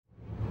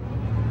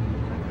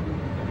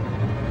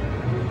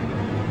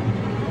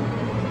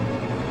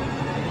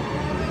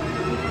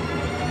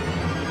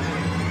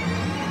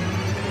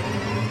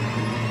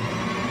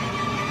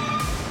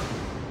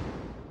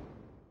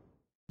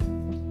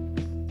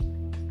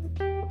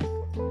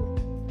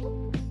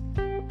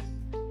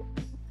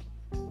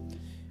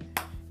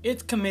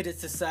It's Committed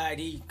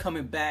Society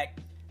coming back.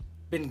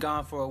 Been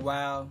gone for a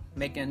while,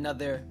 making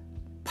another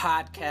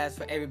podcast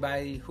for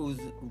everybody who's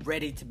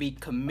ready to be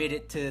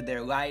committed to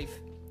their life,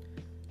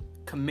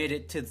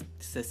 committed to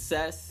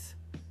success,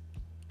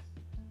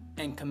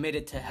 and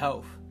committed to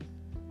health.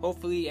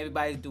 Hopefully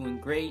everybody's doing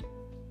great.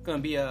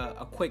 Gonna be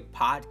a quick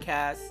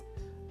podcast.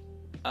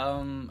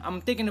 I'm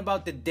thinking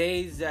about the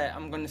days that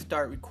I'm gonna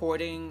start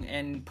recording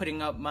and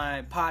putting up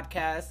my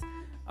podcast.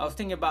 I was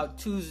thinking about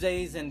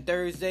Tuesdays and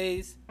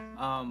Thursdays.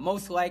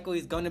 Most likely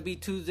it's going to be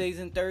Tuesdays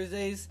and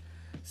Thursdays.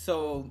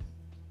 So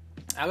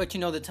I'll let you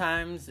know the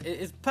times.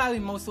 It's probably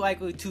most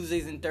likely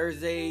Tuesdays and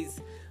Thursdays.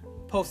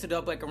 Posted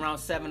up like around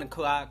 7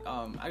 o'clock.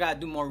 I got to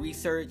do more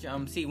research.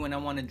 See when I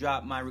want to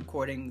drop my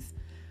recordings.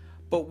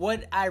 But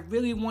what I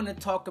really want to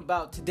talk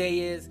about today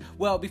is,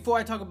 well, before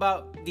I talk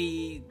about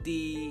the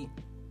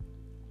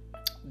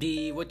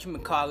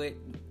whatchamacallit,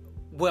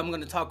 what I'm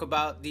going to talk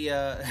about,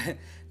 the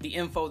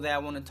info that I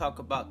want to talk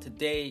about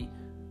today.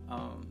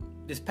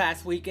 This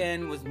past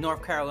weekend was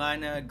North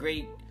Carolina. A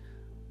great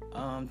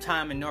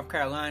time in North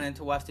Carolina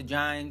to watch the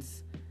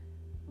Giants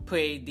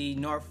play the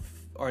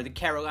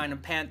Carolina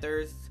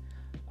Panthers.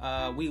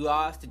 We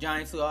lost. The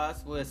Giants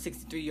lost with a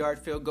 63-yard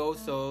field goal.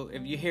 So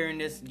if you're hearing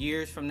this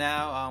years from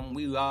now,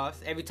 we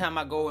lost. Every time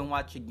I go and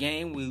watch a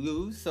game, we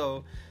lose.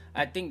 So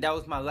I think that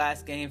was my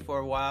last game for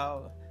a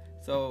while.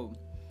 So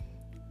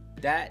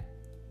that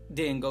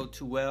didn't go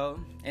too well.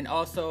 And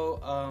also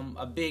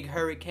a big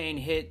hurricane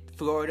hit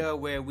Florida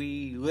where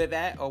we live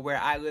at, or where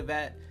I live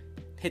at.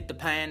 Hit the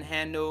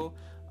Panhandle.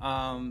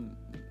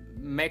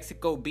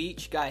 Mexico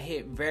Beach got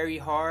hit very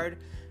hard.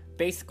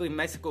 Basically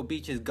Mexico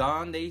Beach is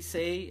gone, they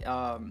say.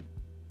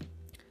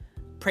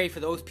 Pray for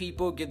those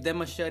people, give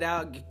them a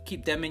shutout,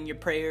 keep them in your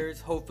prayers.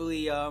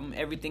 Hopefully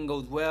everything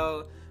goes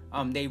well.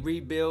 They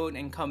rebuild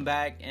and come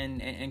back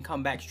and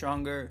come back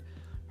stronger.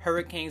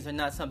 Hurricanes are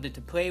not something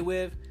to play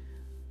with.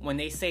 When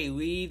they say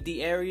leave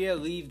the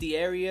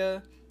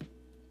area,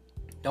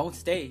 don't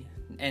stay.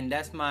 And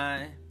that's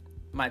my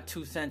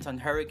 2 cents on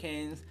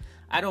hurricanes.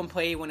 I don't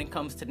play when it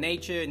comes to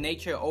nature.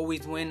 Nature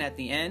always wins at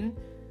the end.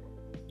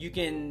 You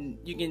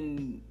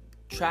can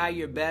try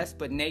your best,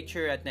 but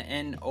nature at the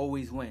end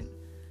always wins.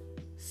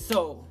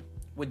 So,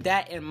 with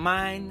that in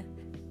mind,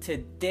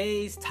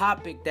 today's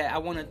topic that I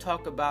want to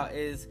talk about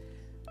is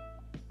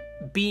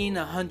being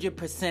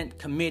 100%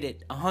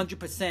 committed.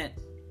 100%.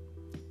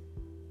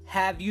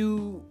 Have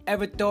you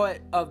ever thought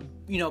of,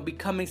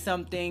 becoming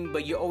something,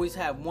 but you always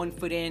have one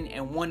foot in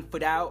and one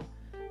foot out,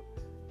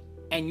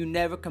 and you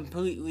never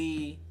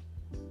completely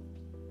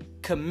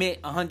commit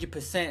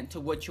 100% to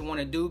what you want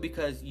to do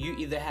because you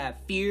either have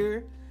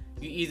fear,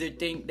 you either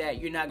think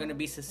that you're not going to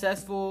be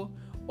successful,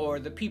 or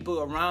the people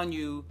around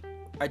you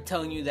are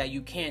telling you that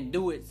you can't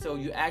do it, so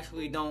you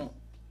actually don't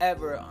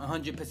ever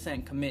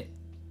 100% commit.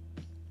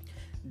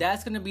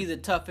 That's going to be the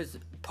toughest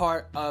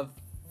part of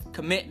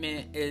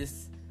commitment,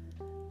 is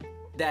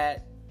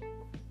that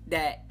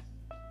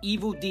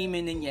evil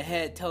demon in your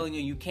head telling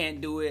you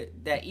can't do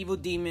it, that evil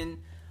demon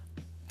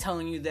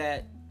telling you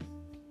that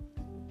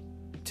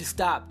to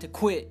stop, to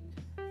quit,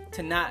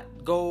 to not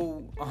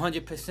go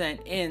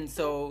 100% in.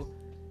 So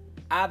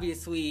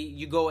obviously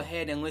you go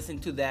ahead and listen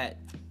to that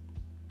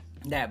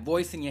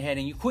voice in your head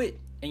and you quit,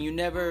 and you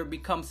never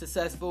become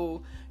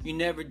successful. You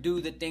never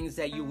do the things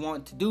that you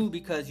want to do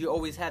because you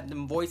always have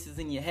them voices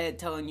in your head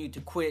telling you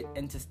to quit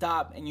and to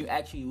stop, and you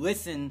actually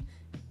listen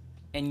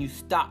and you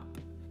stop,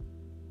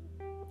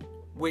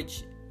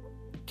 which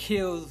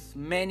kills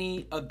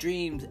many of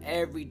dreams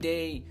every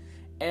day,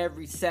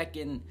 every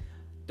second.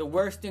 The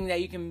worst thing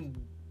that you can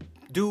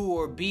do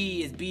or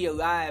be is be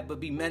alive, but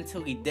be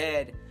mentally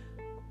dead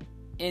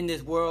in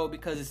this world,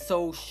 because it's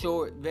so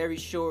short, very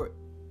short.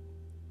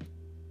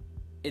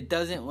 It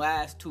doesn't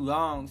last too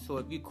long. So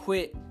if you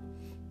quit,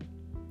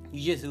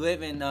 you just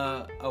live in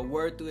a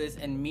worthless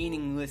and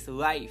meaningless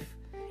life.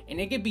 And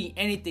it could be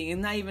anything.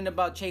 It's not even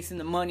about chasing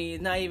the money.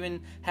 It's not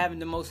even having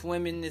the most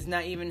women. It's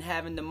not even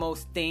having the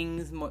most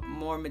things,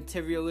 more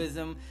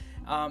materialism.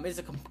 It's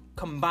a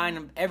combine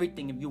of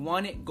everything. If you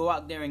want it, go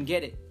out there and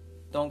get it.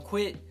 Don't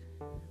quit,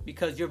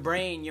 because your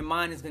brain, your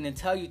mind is going to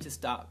tell you to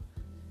stop.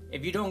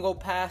 If you don't go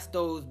past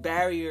those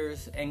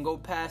barriers and go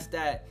past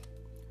the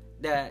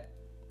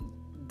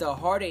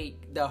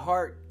heartache, the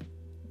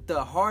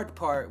hard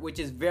part, which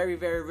is very,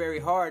 very, very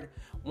hard.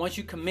 Once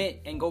you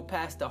commit and go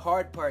past the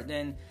hard part,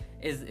 then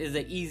is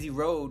an easy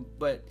road.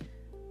 But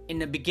in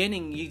the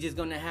beginning, you're just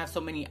going to have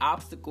so many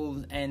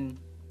obstacles, and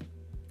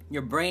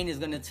your brain is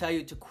going to tell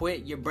you to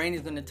quit. Your brain is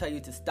going to tell you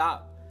to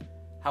stop.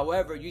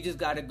 However, you just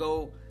got to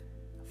go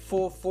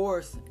full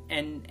force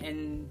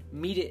and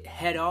meet it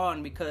head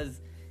on,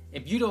 because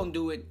if you don't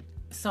do it,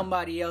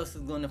 somebody else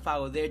is going to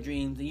follow their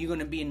dreams, and you're going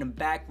to be in the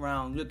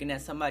background looking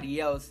at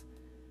somebody else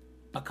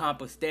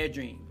accomplish their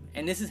dream.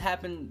 And this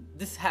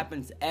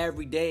happens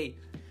every day.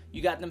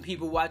 You got them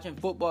people watching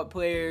football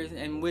players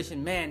and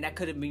wishing, man, that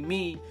could have been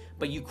me,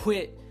 but you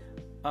quit.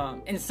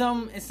 In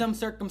some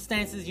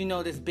circumstances,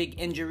 there's big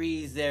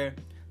injuries. There's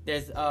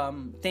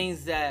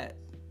things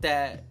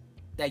that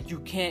you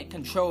can't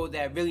control,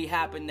 that really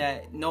happen,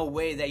 that no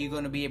way that you're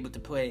going to be able to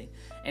play,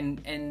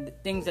 and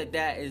things like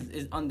that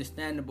is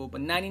understandable.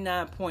 But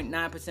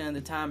 99.9% of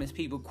the time is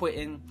people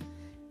quitting,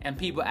 and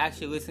people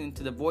actually listening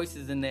to the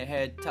voices in their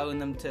head telling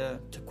them to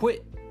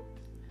quit.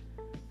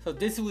 So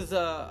this was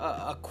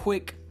a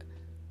quick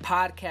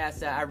podcast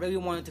that I really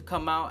wanted to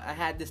come out. I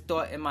had this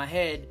thought in my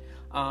head,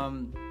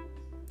 and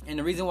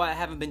the reason why I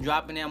haven't been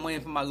dropping it, I'm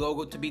waiting for my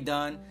logo to be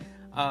done,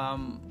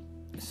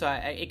 so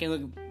it can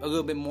look a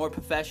little bit more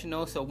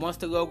professional. So once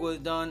the logo is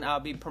done,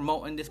 I'll be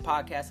promoting this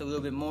podcast a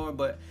little bit more,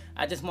 but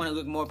I just want to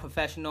look more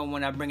professional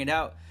when I bring it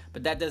out.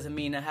 But that doesn't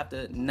mean I have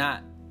to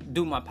not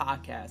do my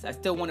podcast. I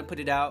still want to put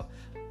it out.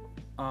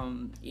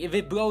 If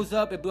it blows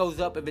up, it blows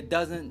up. If it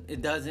doesn't,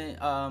 it doesn't.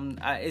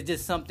 It's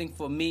just something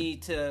for me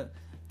to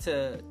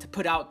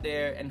put out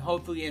there and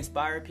hopefully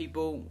inspire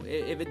people.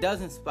 If it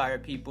does inspire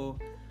people,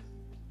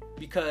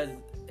 because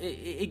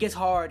it gets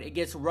hard, it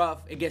gets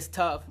rough, it gets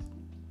tough,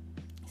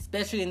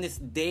 especially in this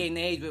day and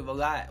age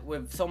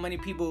with so many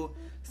people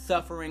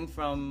suffering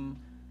from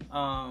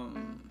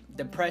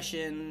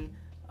depression,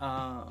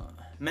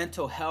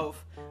 mental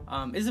health.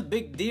 It's a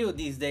big deal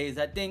these days.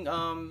 I think,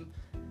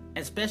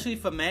 especially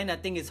for men, I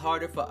think it's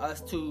harder for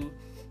us to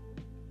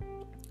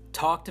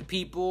talk to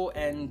people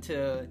and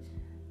to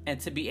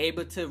be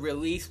able to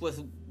release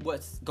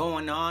what's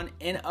going on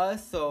in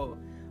us. So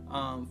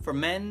for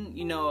men,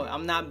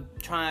 I'm not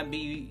trying to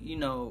be,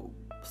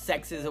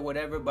 sexist or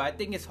whatever, but I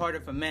think it's harder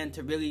for men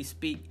to really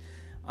speak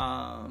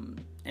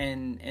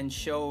and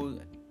show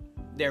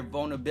their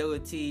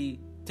vulnerability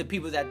to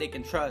people that they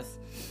can trust.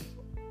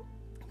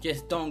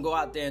 Just don't go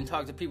out there and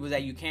talk to people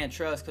that you can't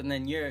trust, because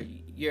then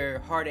your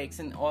heartaches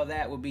and all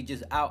that will be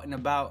just out and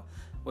about,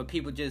 with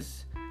people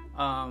just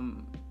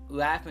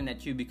laughing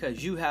at you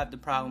because you have the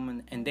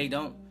problem and they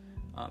don't.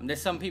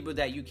 There's some people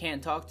that you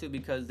can't talk to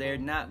because they're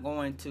not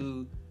going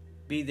to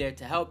be there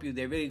to help you.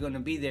 They're really going to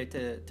be there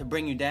to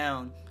bring you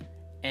down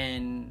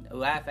and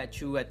laugh at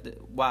you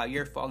while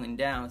you're falling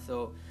down.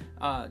 So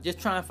just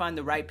try and find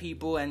the right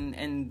people,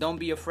 and don't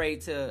be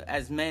afraid to,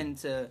 as men,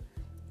 to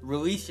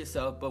release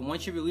yourself. But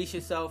once you release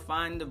yourself,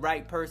 find the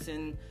right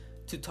person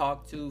to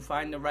talk to,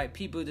 find the right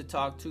people to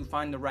talk to,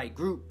 find the right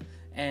group,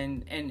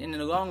 and in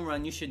the long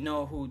run, you should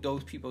know who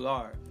those people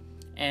are.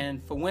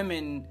 And for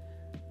women,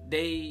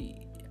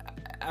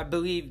 I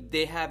believe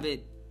they have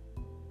it.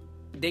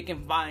 They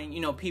can find,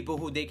 people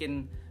who they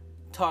can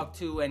talk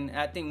to, and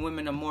I think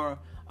women are more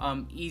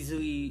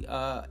easily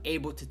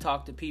able to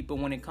talk to people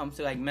when it comes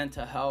to like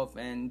mental health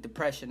and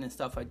depression and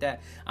stuff like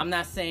that. I'm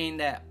not saying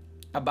that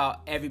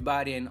about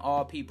everybody and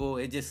all people.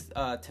 It just,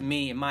 to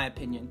me, in my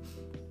opinion,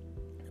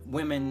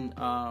 women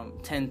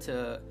tend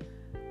to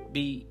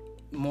be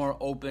more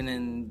open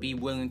and be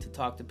willing to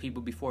talk to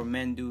people before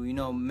men do.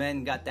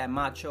 Men got that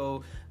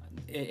macho.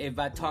 If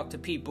I talk to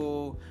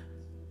people,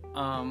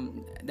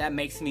 that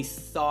makes me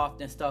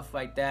soft and stuff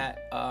like that.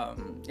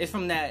 It's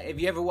from that. If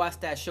you ever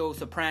watched that show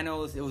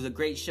Sopranos, it was a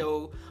great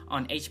show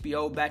on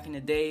HBO back in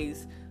the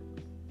days.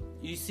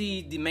 You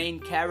see, the main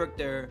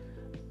character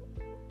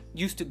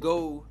used to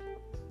go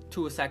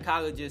to a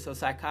psychologist or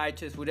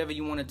psychiatrist, whatever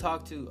you want to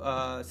talk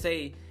to,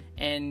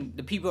 and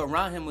the people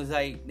around him was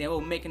like, they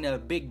were making a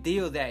big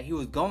deal that he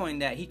was going,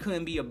 that he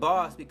couldn't be a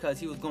boss because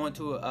he was going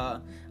to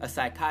a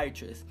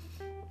psychiatrist.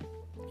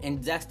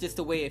 And that's just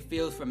the way it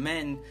feels for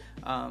men.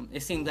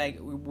 It seems like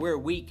we're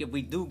weak if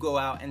we do go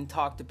out and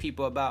talk to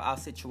people about our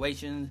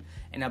situations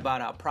and about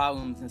our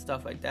problems and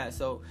stuff like that.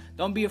 So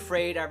don't be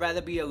afraid. I'd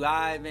rather be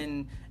alive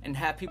and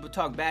have people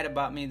talk bad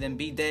about me than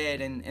be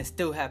dead and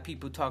still have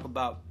people talk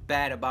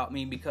bad about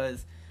me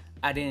because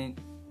I didn't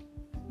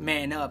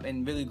man up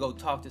and really go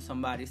talk to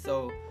somebody.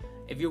 So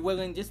if you're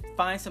willing, just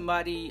find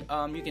somebody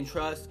you can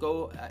trust.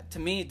 Go. To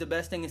me, the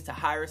best thing is to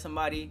hire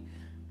somebody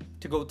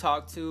to go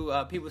talk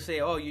to. People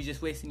say, oh, you're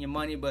just wasting your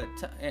money, but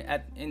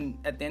at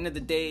the end of the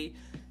day,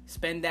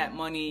 spend that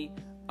money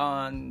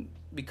on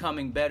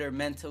becoming better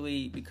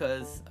mentally,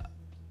 because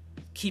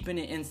keeping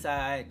it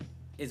inside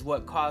is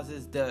what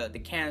causes the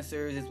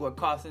cancers, is what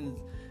causes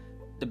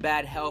the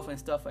bad health and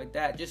stuff like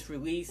that. Just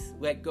release,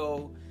 let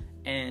go,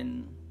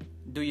 and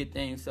do your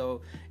thing.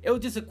 So it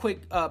was just a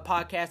quick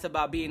podcast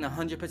about being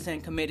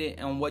 100% committed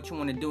on what you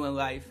want to do in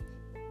life.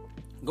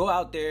 Go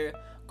out there,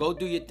 go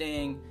do your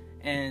thing.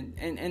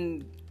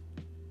 And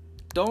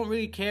don't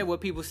really care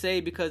what people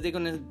say, because they're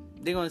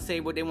gonna say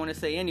what they want to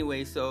say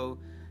anyway. So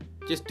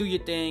just do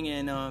your thing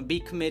and be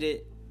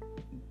committed.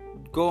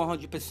 Go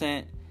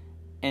 100%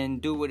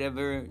 and do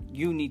whatever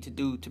you need to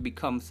do to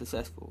become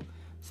successful.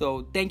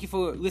 So thank you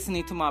for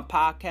listening to my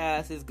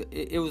podcast.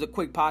 It was a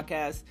quick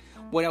podcast.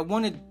 What I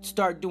want to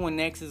start doing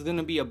next is going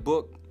to be a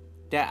book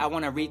that I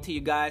want to read to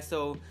you guys.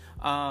 So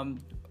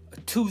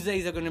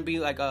Tuesdays are going to be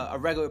like a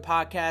regular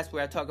podcast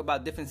where I talk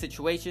about different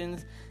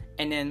situations.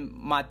 And then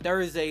my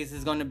Thursdays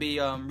is going to be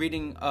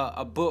reading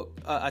a book,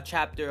 a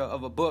chapter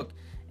of a book.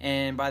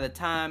 And by the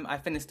time I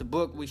finish the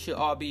book, we should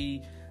all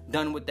be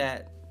done with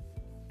that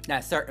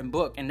certain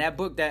book. And that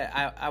book that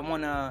I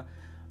want to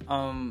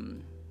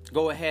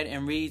go ahead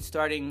and read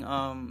starting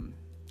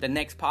the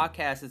next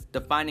podcast is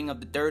Defining of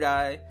the Third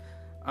Eye.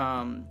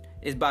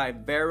 Is by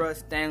Vera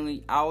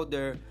Stanley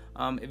Alder.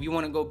 If you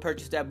want to go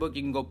purchase that book,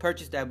 you can go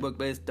purchase that book.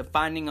 But it's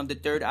Defining of the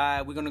Third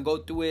Eye. We're going to go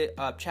through it,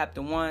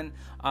 chapter 1.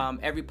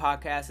 Every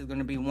podcast is going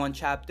to be one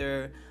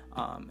chapter.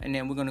 And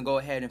then we're going to go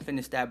ahead and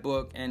finish that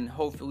book and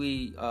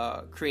hopefully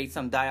create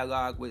some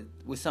dialogue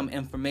with some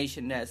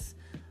information that's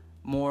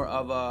more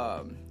of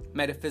a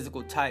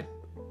metaphysical type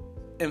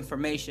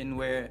information,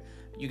 where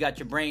you got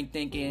your brain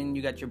thinking,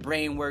 you got your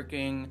brain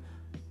working,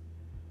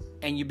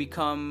 and you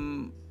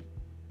become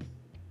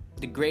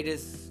the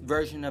greatest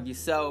version of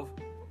yourself,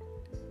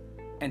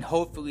 and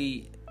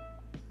hopefully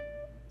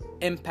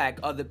impact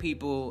other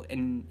people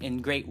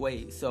in great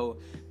ways. So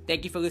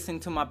thank you for listening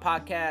to my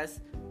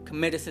podcast,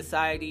 Committed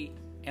Society,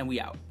 and we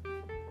out.